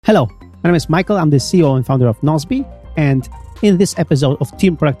Hello, my name is Michael. I'm the CEO and founder of Nozbe. And in this episode of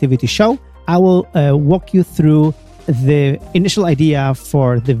Team Productivity Show, I will walk you through the initial idea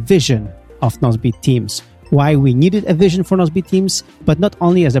for the vision of Nozbe Teams. Why we needed a vision for Nozbe Teams, but not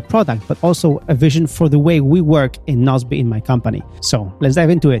only as a product, but also a vision for the way we work in Nozbe in my company. So let's dive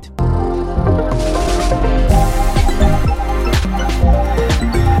into it.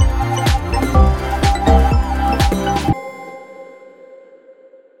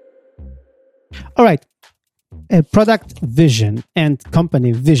 All right, a product vision and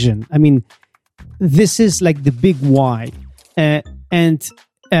company vision. I mean, this is like the big why. As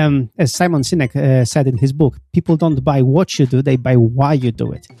Simon Sinek said in his book, people don't buy what you do, they buy why you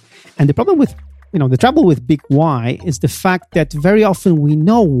do it. And the problem with, the trouble with big why is the fact that very often we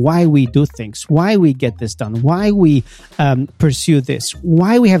know why we do things, why we get this done, why we pursue this,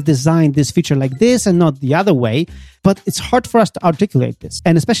 why we have designed this feature like this and not the other way. But it's hard for us to articulate this.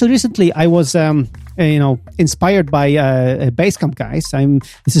 And especially recently, I was, inspired by Basecamp guys.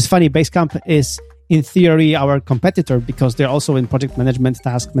 This is funny. Basecamp is, in theory, our competitor because they're also in project management,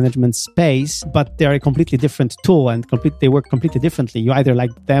 task management space, but they're a completely different tool and they work completely differently. You either like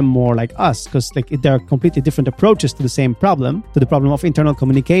them or like us because there are completely different approaches to the same problem, to the problem of internal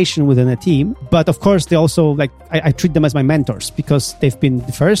communication within a team. But of course, they also I treat them as my mentors because they've been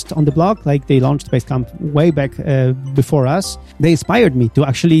the first on the block. They launched Basecamp way back before us. They inspired me to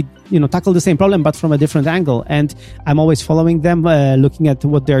actually tackle the same problem, but from a different angle. And I'm always following them, looking at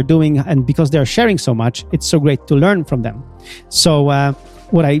what they're doing. And because they're sharing so much, it's so great to learn from them. So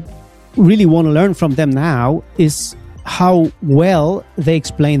what I really want to learn from them now is how well they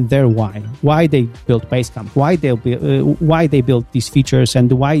explain their why they built Basecamp, why they built these features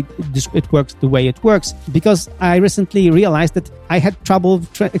and why it works the way it works. Because I recently realized that I had trouble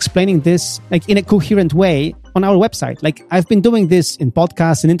explaining this in a coherent way on our website. I've been doing this in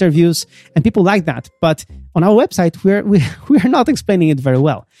podcasts and interviews and people like that, but on our website, we're not explaining it very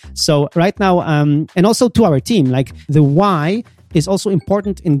well. So right now, and also to our team, the why is also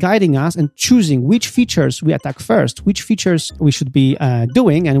important in guiding us and choosing which features we attack first, which features we should be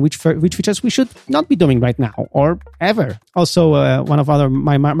doing, and which features we should not be doing right now or ever. Also, one of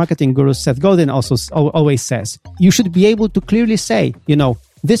my marketing gurus, Seth Godin, also always says, you should be able to clearly say,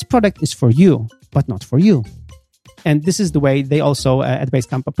 this product is for you, but not for you. And this is the way they also at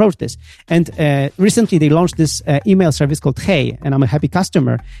Basecamp approach this. And recently they launched this email service called Hey, and I'm a happy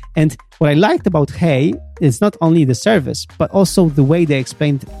customer. And what I liked about Hey is not only the service, but also the way they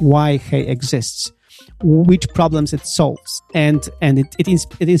explained why Hey exists, which problems it solves. And it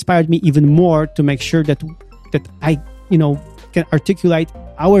inspired me even more to make sure that I, can articulate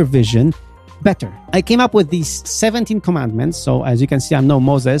our vision better. I came up with these 17 commandments. So as you can see, I'm no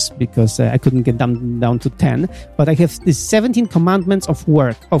Moses because I couldn't get down to 10. But I have these 17 commandments of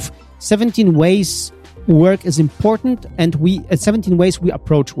work, of 17 ways work is important and 17 ways we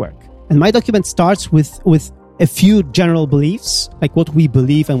approach work. And my document starts with a few general beliefs, like what we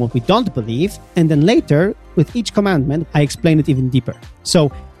believe and what we don't believe. And then later, with each commandment, I explain it even deeper.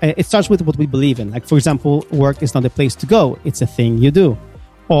 So it starts with what we believe in. For example, work is not a place to go. It's a thing you do.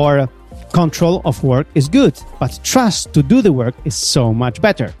 Or control of work is good, but trust to do the work is so much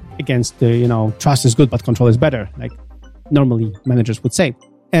better. Against the, trust is good, but control is better, like normally managers would say.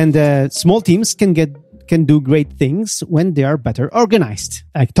 And small teams can do great things when they are better organized.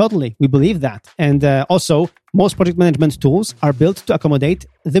 Totally, we believe that. And also, most project management tools are built to accommodate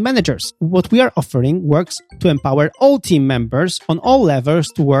the managers. What we are offering works to empower all team members on all levels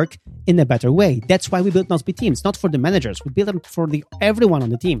to work in a better way. That's why we built Nozbe Teams, not for the managers. We build them for everyone on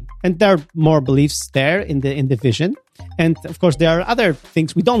the team. And there are more beliefs there in the vision. And of course, there are other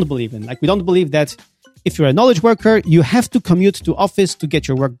things we don't believe in. We don't believe that if you're a knowledge worker, you have to commute to office to get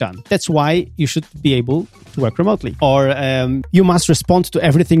your work done. That's why you should be able to work remotely. Or you must respond to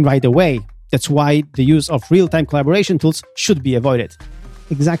everything right away. That's why the use of real-time collaboration tools should be avoided.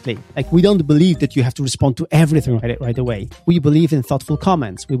 Exactly. We don't believe that you have to respond to everything right away. We believe in thoughtful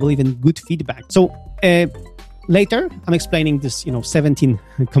comments. We believe in good feedback. So later, I'm explaining this, 17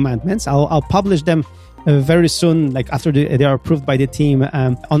 commandments. I'll publish them very soon, after they are approved by the team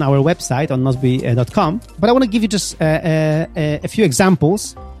on our website, on nozbe.com. But I want to give you just a few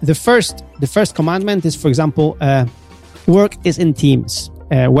examples. The first commandment is, for example, work is in teams,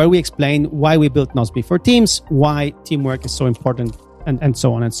 where we explain why we built Nozbe for teams, why teamwork is so important, and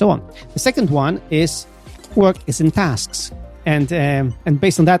so on and so on. The second one is work is in tasks. And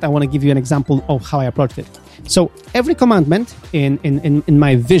based on that, I want to give you an example of how I approached it. So every commandment in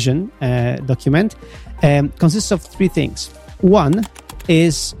my vision document consists of three things. One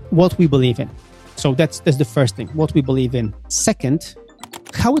is what we believe in. So that's the first thing, what we believe in. Second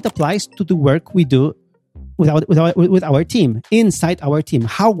how it applies to the work we do with our team, inside our team,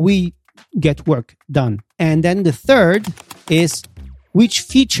 how we get work done. And then the third is which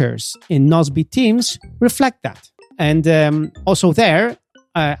features in Nozbe Teams reflect that. And also there,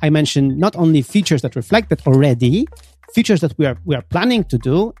 I mentioned not only features that reflect that already, features that we are planning to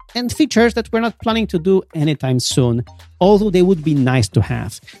do, and features that we're not planning to do anytime soon, although they would be nice to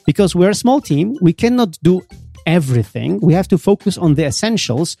have. Because we're a small team, we cannot do everything. We have to focus on the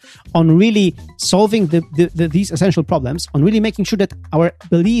essentials, on really solving these essential problems, on really making sure that our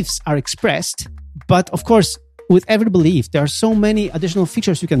beliefs are expressed. But of course, with every belief, there are so many additional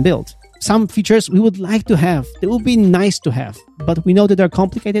features you can build. Some features we would like to have, they would be nice to have, but we know that they're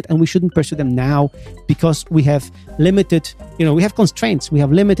complicated and we shouldn't pursue them now because we have limited, we have constraints, we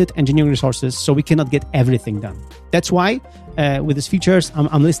have limited engineering resources, so we cannot get everything done. That's why with these features,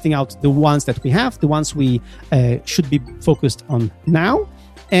 I'm listing out the ones that we have, the ones we should be focused on now,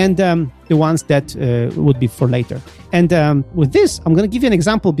 and the ones that would be for later. And with this, I'm going to give you an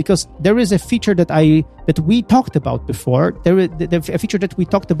example because there is a feature that we talked about before. There is a feature that we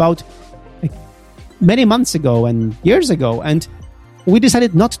talked about like many months ago and years ago, and we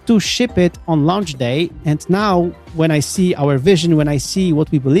decided not to ship it on launch day. And now when I see our vision, when I see what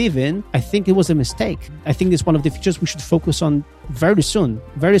we believe in, I think it was a mistake. I think it's one of the features we should focus on very soon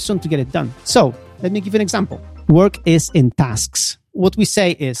to get it done. So let me give you an example. Work is in tasks. What we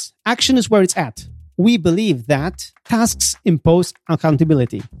say is action is where it's at. We believe that tasks impose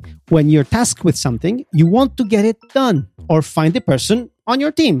accountability. When you're tasked with something, you want to get it done or find a person on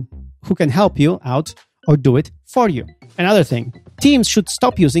your team who can help you out or do it for you. Another thing, teams should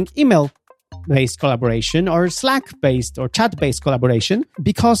stop using email-based collaboration or Slack-based or chat-based collaboration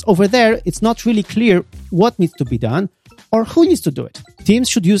because over there, it's not really clear what needs to be done or who needs to do it. Teams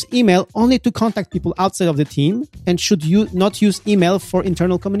should use email only to contact people outside of the team and should not use email for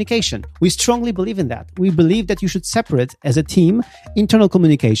internal communication. We strongly believe in that. We believe that you should separate as a team internal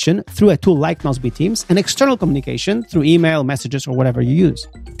communication through a tool like Nozbe Teams and external communication through email, messages, or whatever you use.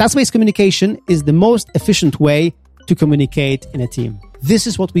 Task-based communication is the most efficient way to communicate in a team. This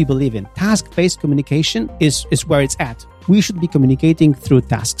is what we believe in. Task-based communication is where it's at. We should be communicating through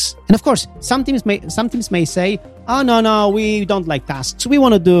tasks. And of course, some teams may say, oh, no, we don't like tasks. We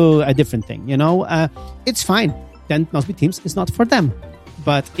want to do a different thing, It's fine. Then Nozbe Teams is not for them.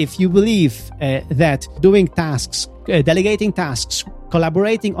 But if you believe that doing tasks, delegating tasks,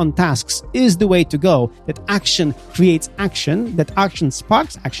 collaborating on tasks is the way to go, that action creates action, that action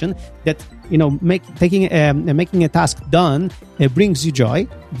sparks action, that making a task done brings you joy,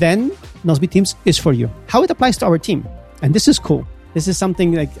 then Nozbe Teams is for you. How it applies to our team, and this is cool. This is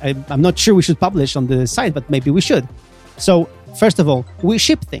something like I'm not sure we should publish on the site, but maybe we should. So first of all, we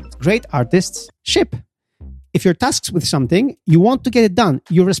ship things. Great artists ship. If you're tasked with something, you want to get it done.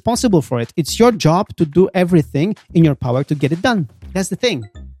 You're responsible for it. It's your job to do everything in your power to get it done. That's the thing.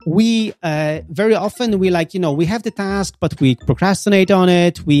 We very often we have the task, but we procrastinate on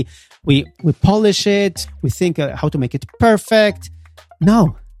it. We polish it. We think how to make it perfect.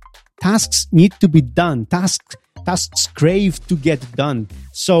 No, tasks need to be done. Tasks crave to get done.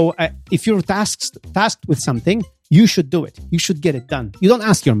 So if you're tasked with something, you should do it. You should get it done. You don't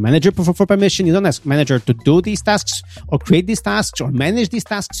ask your manager for permission. You don't ask manager to do these tasks or create these tasks or manage these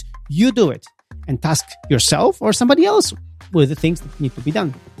tasks. You do it and task yourself or somebody else with the things that need to be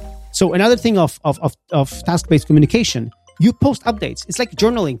done. So another thing of task-based communication, you post updates. It's like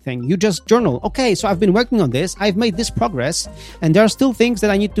journaling thing. You just journal. Okay, so I've been working on this. I've made this progress and there are still things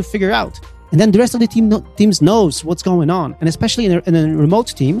that I need to figure out. And then the rest of the teams knows what's going on. And especially in a remote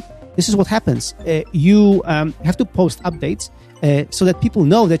team, this is what happens. You have to post updates so that people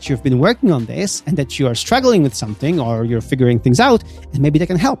know that you've been working on this and that you are struggling with something or you're figuring things out and maybe they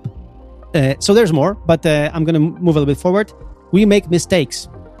can help. So there's more, but I'm going to move a little bit forward. We make mistakes.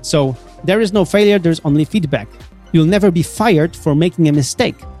 So there is no failure. There's only feedback. You'll never be fired for making a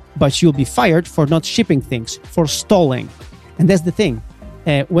mistake, but you'll be fired for not shipping things, for stalling. And that's the thing.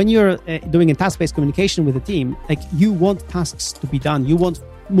 When you're doing a task-based communication with a team, like you want tasks to be done, you want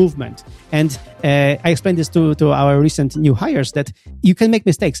movement. And I explained this to our recent new hires that you can make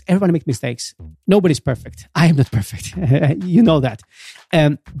mistakes. Everybody makes mistakes. Nobody's perfect. I am not perfect. You know that.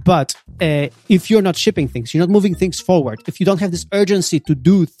 But if you're not shipping things, you're not moving things forward, if you don't have this urgency to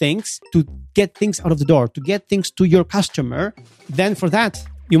do things, to get things out of the door, to get things to your customer, then for that,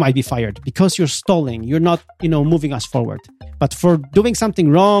 you might be fired because you're stalling. You're not, moving us forward. But for doing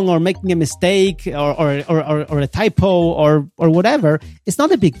something wrong or making a mistake or a typo or whatever, it's not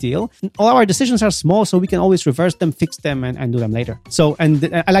a big deal. All our decisions are small, so we can always reverse them, fix them, and do them later. So, and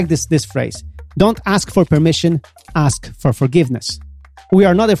I like this phrase. Don't ask for permission, ask for forgiveness. we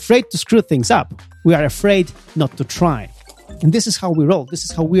are not afraid to screw things up. We are afraid not to try. And this is how we roll. This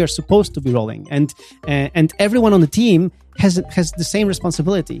is how we are supposed to be rolling. And everyone on the team has the same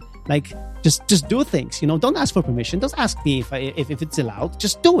responsibility. Like, just do things. Don't ask for permission. Don't ask me if it's allowed.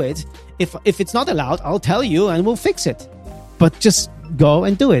 Just do it. If it's not allowed, I'll tell you and we'll fix it. But just go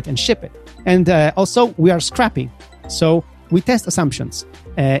and do it and ship it. And also, we are scrappy. So we test assumptions.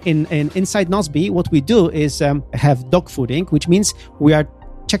 Inside Nozbe, what we do is have dog fooding, which means we are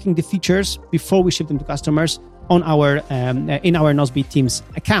checking the features before we ship them to customers on our in our Nozbe Teams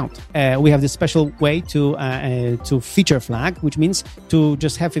account. We have this special way to feature flag, which means to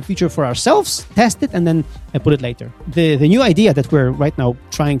just have a feature for ourselves, test it, and then put it later. The new idea that we're right now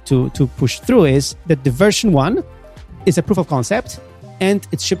trying to push through is that the version 1 is a proof of concept, and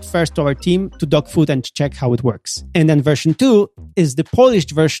it's shipped first to our team to dog food and check how it works. And then version 2 is the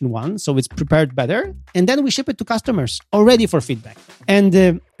polished version 1, so it's prepared better, and then we ship it to customers already for feedback.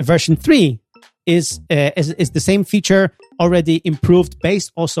 And version 3 is the same feature already improved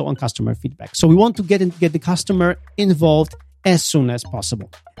based also on customer feedback. So we want to get the customer involved as soon as possible.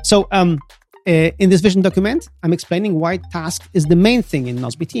 So in this vision document, I'm explaining why task is the main thing in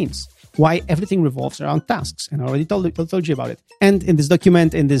Nozbe Teams, why everything revolves around tasks, and I already told you about it. And in this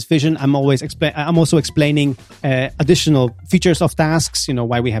document, in this vision, I'm also explaining additional features of tasks.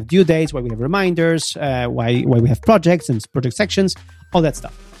 Why we have due dates, why we have reminders, why we have projects and project sections, all that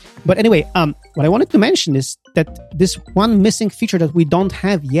stuff. But anyway, what I wanted to mention is that this one missing feature that we don't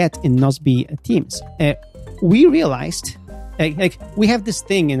have yet in Nozbe Teams. We realized, we have this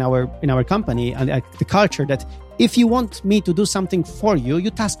thing in our company, the culture that if you want me to do something for you, you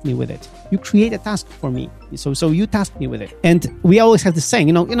task me with it. You create a task for me, so you task me with it. And we always have this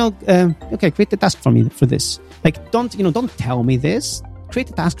saying, okay, create the task for me for this. Like, don't tell me this. Create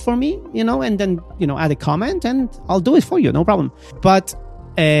a task for me, and then add a comment, and I'll do it for you, no problem. But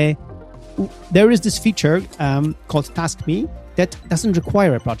there is this feature called Task Me that doesn't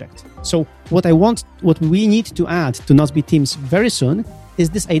require a project. So what we need to add to Nozbe Teams very soon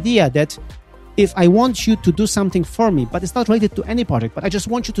is this idea that if I want you to do something for me, but it's not related to any project, but I just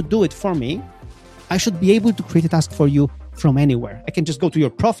want you to do it for me, I should be able to create a task for you from anywhere. I can just go to your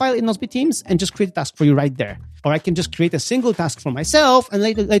profile in Nozbe Teams and just create a task for you right there. Or I can just create a single task for myself and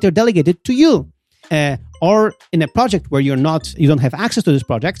later delegate it to you. Or in a project where you don't have access to this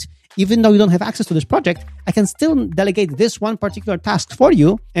project, even though you don't have access to this project, I can still delegate this one particular task for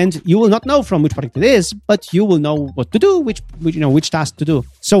you, and you will not know from which project it is, but you will know what to do, which task to do.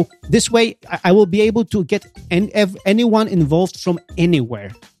 So this way, I will be able to get anyone involved from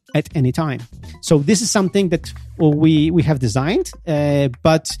anywhere at any time. So this is something that we have designed,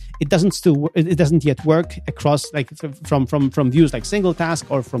 but it doesn't yet work across from views like single task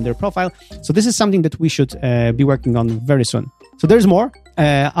or from their profile. So this is something that we should be working on very soon. So there's more.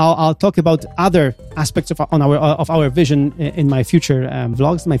 I'll talk about other aspects of our vision in my future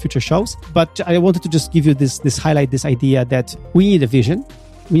vlogs, my future shows. But I wanted to just give you this highlight, this idea that we need a vision.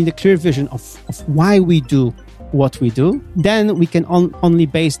 We need a clear vision of why we do what we do. Then we can only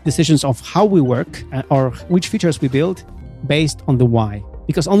base decisions of how we work or which features we build based on the why.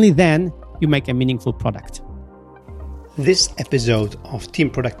 Because only then you make a meaningful product. This episode of Team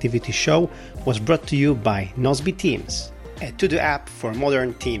Productivity Show was brought to you by Nozbe Teams, a to-do app for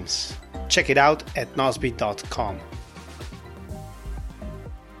modern teams. Check it out at nozbe.com.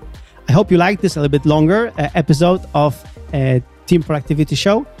 I hope you liked this a little bit longer episode of Team Productivity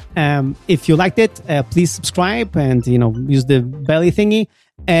Show. If you liked it, please subscribe and use the belly thingy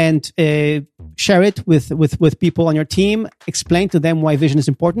and share it with people on your team. Explain to them why vision is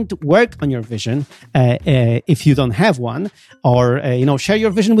important. Work on your vision if you don't have one, or share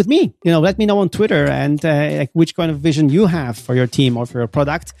your vision with me. Let me know on Twitter and which kind of vision you have for your team or for your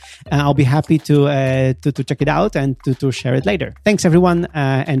product. I'll be happy to check it out and to share it later. Thanks everyone,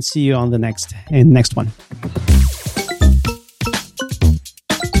 and see you on the next one.